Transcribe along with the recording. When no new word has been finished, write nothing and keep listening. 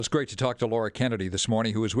It's great to talk to Laura Kennedy this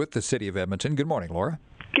morning, who is with the City of Edmonton. Good morning, Laura.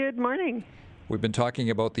 Good morning. We've been talking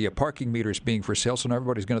about the parking meters being for sale, so now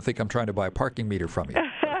everybody's going to think I'm trying to buy a parking meter from you.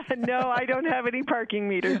 No, I don't have any parking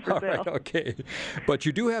meters for sale. All right, okay. But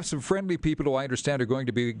you do have some friendly people who I understand are going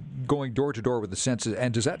to be going door to door with the census.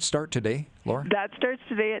 And does that start today, Laura? That starts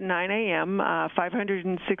today at 9 a.m.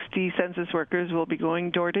 560 census workers will be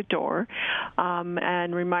going door to door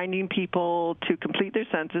and reminding people to complete their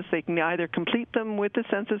census. They can either complete them with the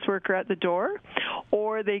census worker at the door,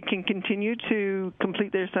 or they can continue to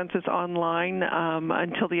complete their census online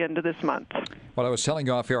until the end of this month. Well, I was telling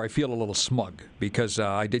you off air, I feel a little smug because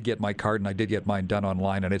I did get my card and I did get mine done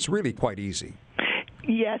online, and it's really quite easy.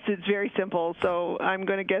 Yes, it's very simple. So I'm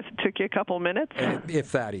going to guess it took you a couple minutes.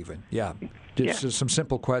 If that even, yeah. Just some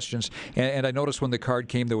simple questions. And I noticed when the card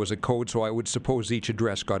came, there was a code, so I would suppose each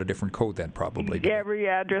address got a different code then, probably. Every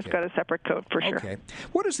address got a separate code, for sure. Okay.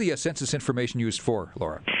 What is the census information used for,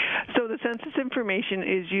 Laura? So the census information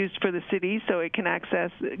is used for the city, so it can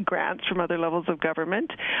access grants from other levels of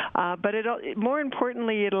government. But more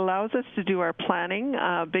importantly, it allows us to do our planning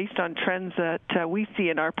based on trends that we see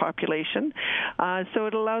in our population. So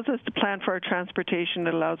it allows us to plan for our transportation.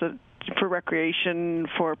 It allows us for recreation,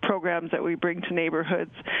 for programs that we bring to neighborhoods.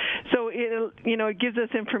 So it gives us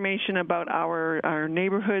information about our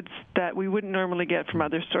neighborhoods that we wouldn't normally get from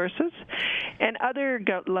other sources. And other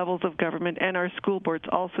levels of government and our school boards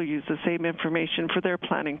also use the same information for their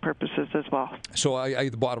planning purposes as well. So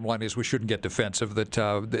the bottom line is we shouldn't get defensive, that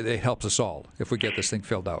it helps us all if we get this thing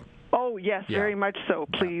filled out. Oh, yes, very much so.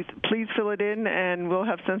 Please fill it in, and we'll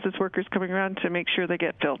have census workers coming around to make sure they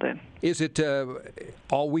get filled in. Is it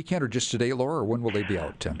all weekend or just today, Laura, or when will they be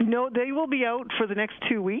out? No, they will be out for the next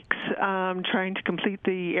 2 weeks, trying to complete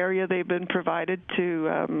the area they've been provided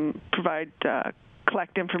to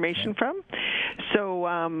collect information from. So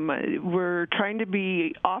we're trying to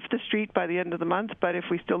be off the street by the end of the month, but if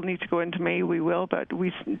we still need to go into May, we will. But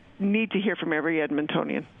we need to hear from every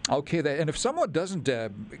Edmontonian. Okay, and if someone doesn't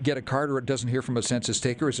get a card or doesn't hear from a census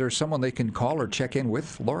taker, is there someone they can call or check in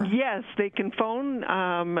with, Laura? Yes, they can phone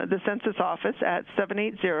the census office at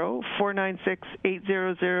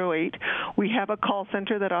 780-496-8008. We have a call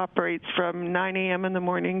center that operates from 9 a.m. in the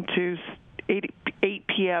morning to 8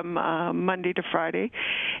 p.m. Monday to Friday,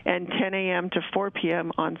 and 10 a.m. to 4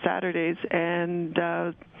 p.m. on Saturdays. And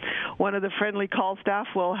one of the friendly call staff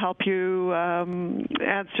will help you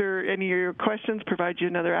answer any of your questions, provide you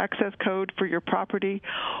another access code for your property,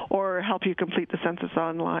 or help you complete the census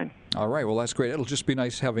online. All right. Well, that's great. It'll just be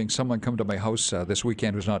nice having someone come to my house this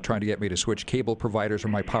weekend who's not trying to get me to switch cable providers or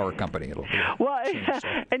my power company. It'll be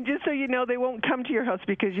and just so you know, they won't come to your house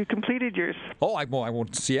because you completed yours. Oh, I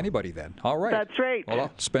won't see anybody then. All right. That's right. Well,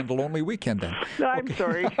 I'll spend a lonely weekend then. I'm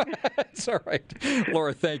sorry. It's all right.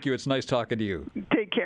 Laura, thank you. It's nice talking to you.